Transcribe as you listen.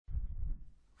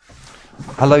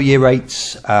Hello Year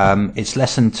 8s, it's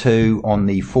lesson 2 on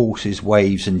the forces,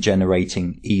 waves and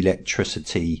generating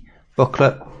electricity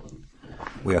booklet.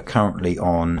 We are currently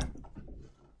on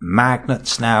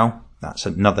magnets now. That's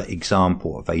another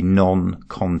example of a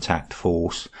non-contact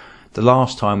force. The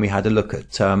last time we had a look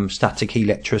at static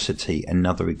electricity,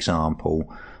 another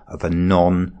example of a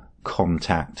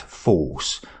non-contact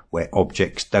force where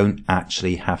objects don't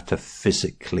actually have to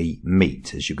physically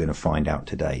meet, as you're going to find out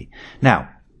today. Now,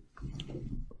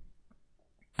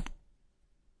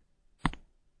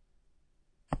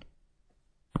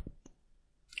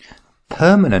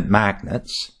 permanent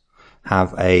magnets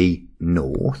have a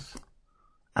north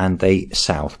and a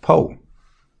south pole.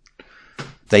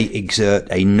 They exert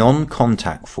a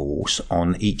non-contact force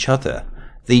on each other.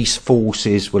 These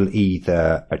forces will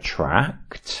either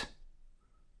attract,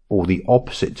 or the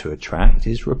opposite to attract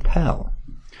is repel.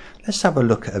 Let's have a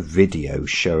look at a video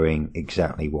showing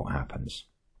exactly what happens.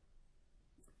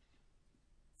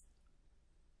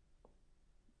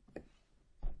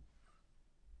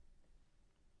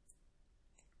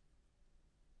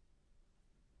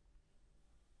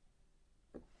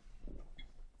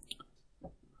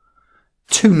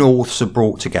 Two norths are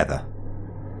brought together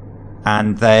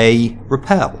and they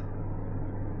repel.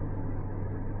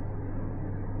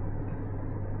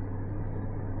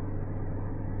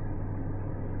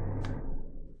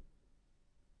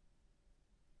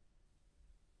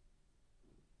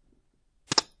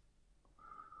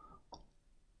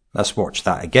 Let's watch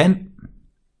that again.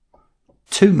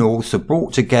 Two norths are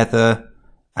brought together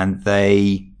and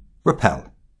they repel.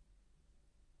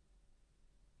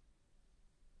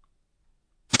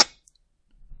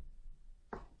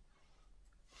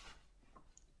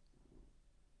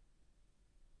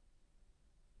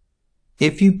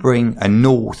 If you bring a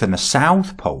north and a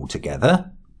south pole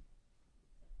together,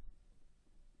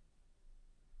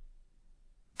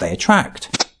 they attract.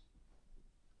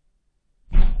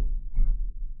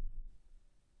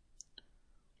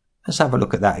 Let's have a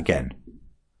look at that again.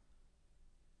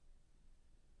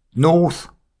 North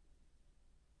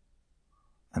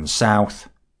and south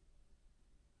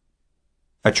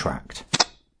attract.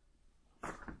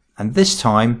 And this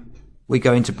time we're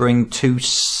going to bring two...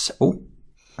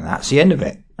 and that's the end of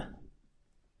it.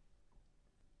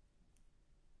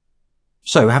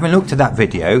 So having looked at that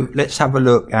video, let's have a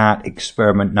look at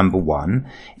experiment number 1.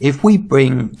 If we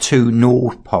bring two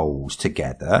north poles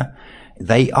together,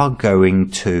 they are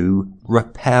going to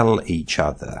repel each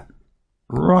other.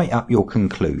 Write up your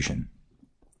conclusion.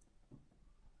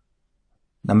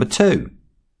 Number 2.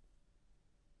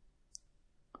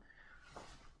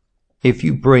 If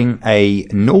you bring a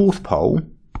north pole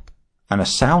and a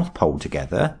south pole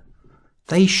together,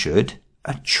 they should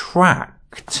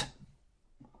attract.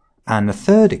 And the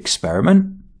third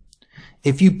experiment,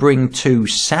 if you bring two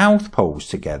south poles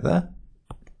together,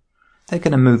 they're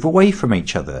going to move away from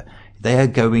each other. They are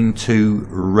going to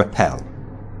repel.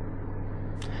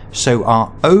 So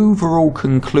our overall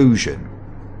conclusion,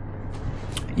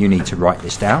 you need to write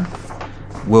this down,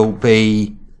 will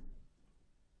be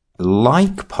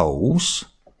like poles,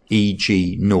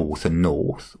 e.g. north and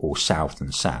north or south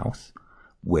and south,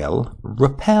 will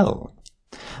repel,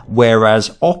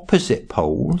 whereas opposite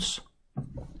poles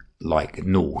like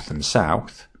north and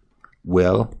south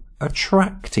will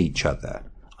attract each other.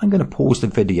 I'm going to pause the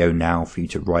video now for you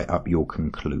to write up your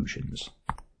conclusions.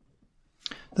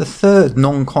 The third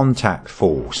non-contact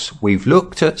force, we've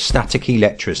looked at static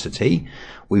electricity,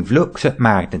 we've looked at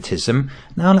magnetism.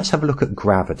 Now let's have a look at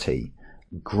gravity.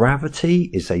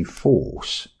 Gravity is a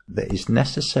force that is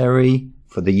necessary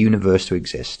for the universe to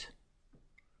exist.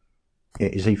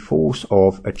 It is a force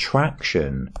of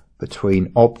attraction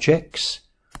between objects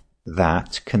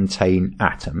that contain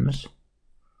atoms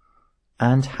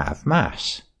and have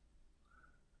mass.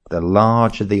 The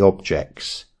larger the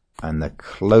objects and the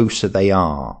closer they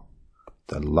are,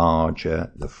 the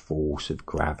larger the force of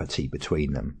gravity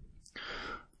between them.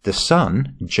 The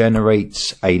Sun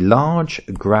generates a large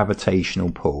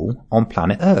gravitational pull on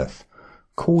planet Earth,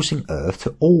 causing Earth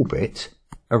to orbit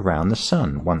around the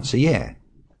Sun once a year.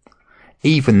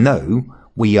 Even though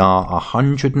we are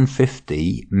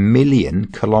 150 million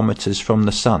kilometers from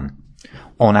the Sun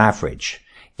on average.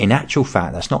 In actual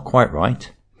fact, that's not quite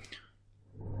right.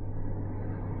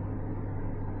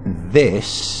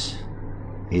 This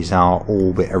is our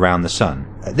orbit around the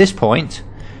Sun. At this point,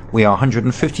 we are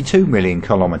 152 million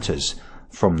kilometers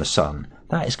from the Sun.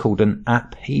 That is called an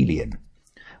aphelion.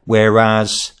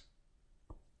 Whereas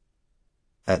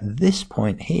at this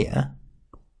point here,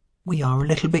 we are a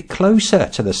little bit closer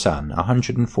to the Sun,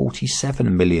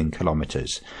 147 million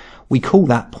kilometers. We call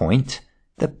that point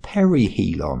the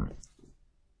perihelion.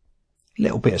 A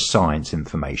little bit of science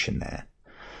information there.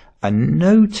 And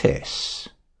notice,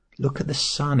 look at the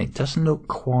sun. It doesn't look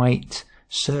quite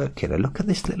circular. Look at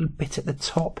this little bit at the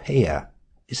top here.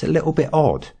 It's a little bit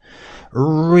odd.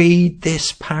 Read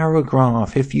this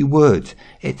paragraph if you would.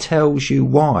 It tells you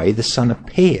why the sun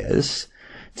appears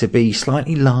to be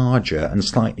slightly larger and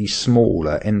slightly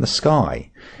smaller in the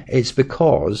sky. It's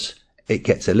because it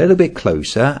gets a little bit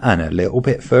closer and a little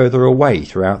bit further away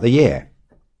throughout the year.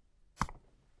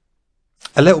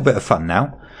 A little bit of fun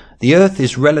now. The Earth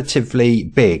is relatively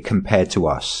big compared to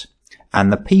us,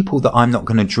 and the people that I'm not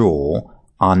going to draw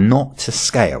are not to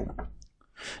scale.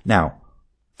 Now,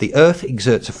 the Earth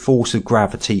exerts a force of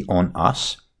gravity on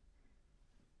us.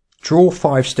 Draw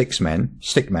 5 stick men,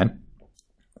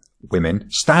 women,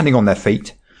 standing on their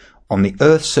feet on the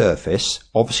Earth's surface,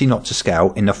 obviously not to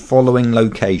scale, in the following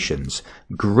locations.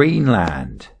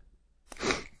 Greenland,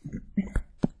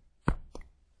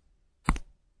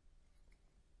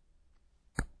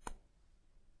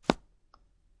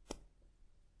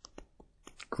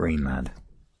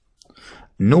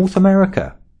 North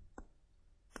America,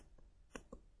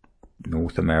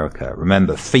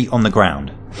 remember, feet on the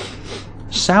ground.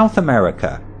 South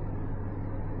America,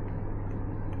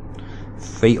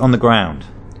 feet on the ground.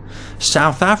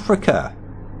 South Africa,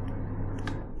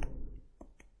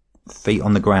 feet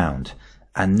on the ground.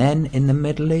 And then in the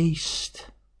Middle East,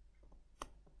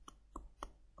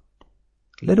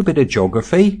 a little bit of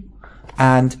geography.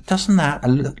 And doesn't that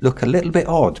look a little bit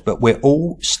odd? But we're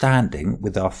all standing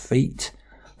with our feet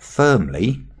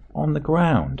firmly on the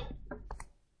ground.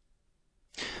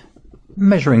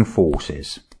 Measuring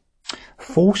forces.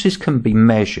 Forces can be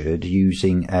measured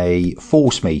using a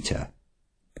force meter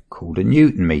called a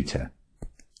Newton meter.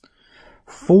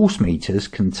 Force meters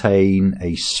contain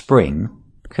a spring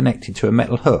connected to a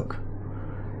metal hook.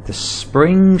 The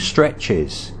spring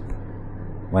stretches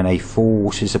when a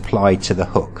force is applied to the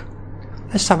hook.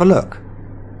 Let's have a look.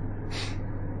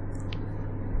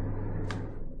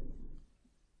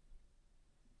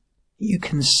 You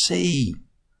can see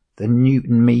the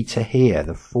Newton meter here,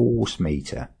 the force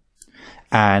meter.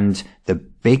 And the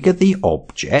bigger the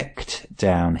object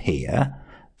down here,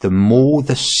 the more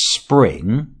the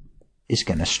spring is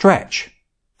going to stretch.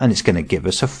 And it's going to give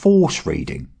us a force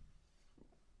reading.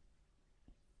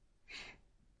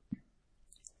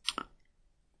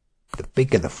 The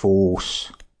bigger the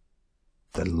force,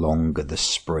 the longer the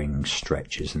spring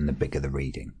stretches and the bigger the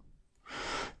reading.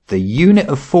 The unit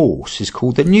of force is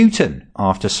called the Newton,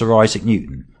 after Sir Isaac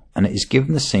Newton, and it is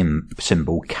given the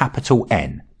symbol capital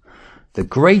N. The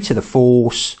greater the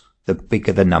force, the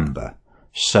bigger the number.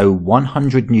 So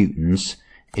 100 newtons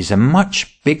is a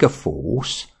much bigger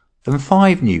force than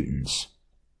 5 newtons.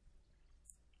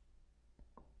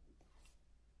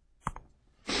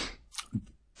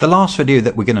 The last video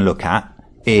that we're going to look at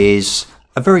is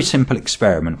a very simple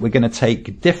experiment. We're going to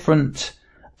take different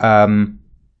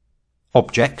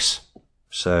objects.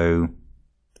 So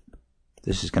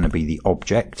this is going to be the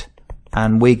object,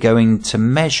 and we're going to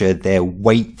measure their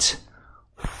weight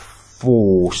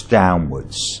force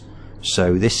downwards.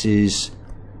 So this is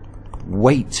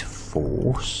weight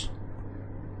force,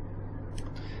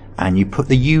 and you put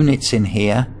the units in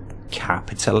here,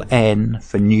 capital N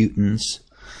for newtons.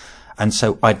 And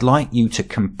so I'd like you to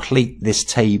complete this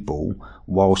table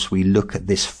whilst we look at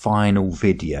this final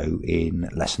video in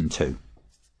lesson 2.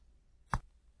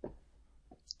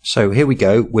 So here we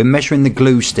go. We're measuring the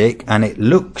glue stick, and it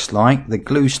looks like the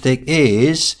glue stick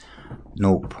is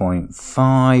 0.5,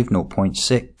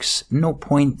 0.6,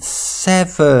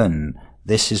 0.7.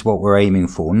 This is what we're aiming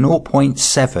for,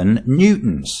 0.7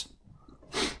 newtons.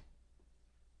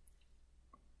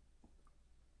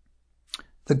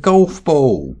 The golf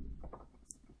ball.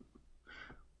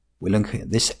 We're looking at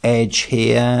this edge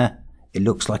here. It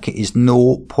looks like it is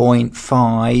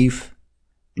 0.5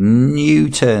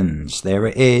 newtons. There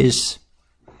it is.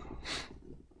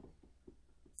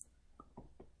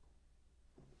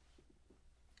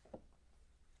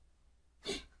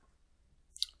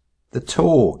 The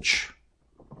torch.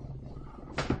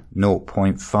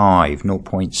 0.5,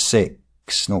 0.6,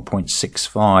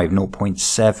 0.65,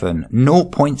 0.7,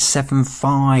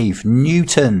 0.75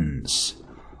 newtons.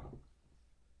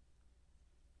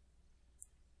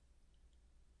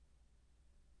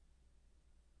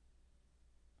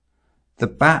 The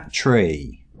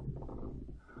battery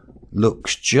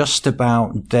looks just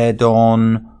about dead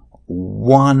on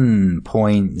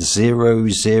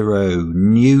 1.00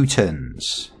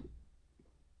 newtons.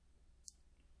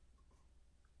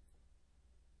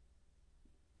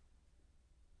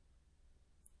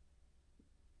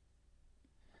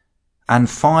 And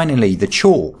finally, the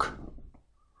chalk.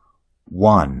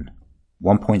 1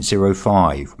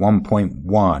 1.05,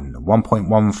 1.1,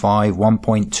 1.15,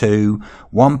 1.2,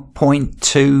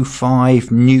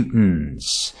 1.25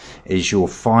 newtons is your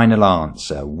final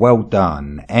answer. Well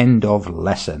done. End of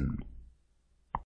lesson.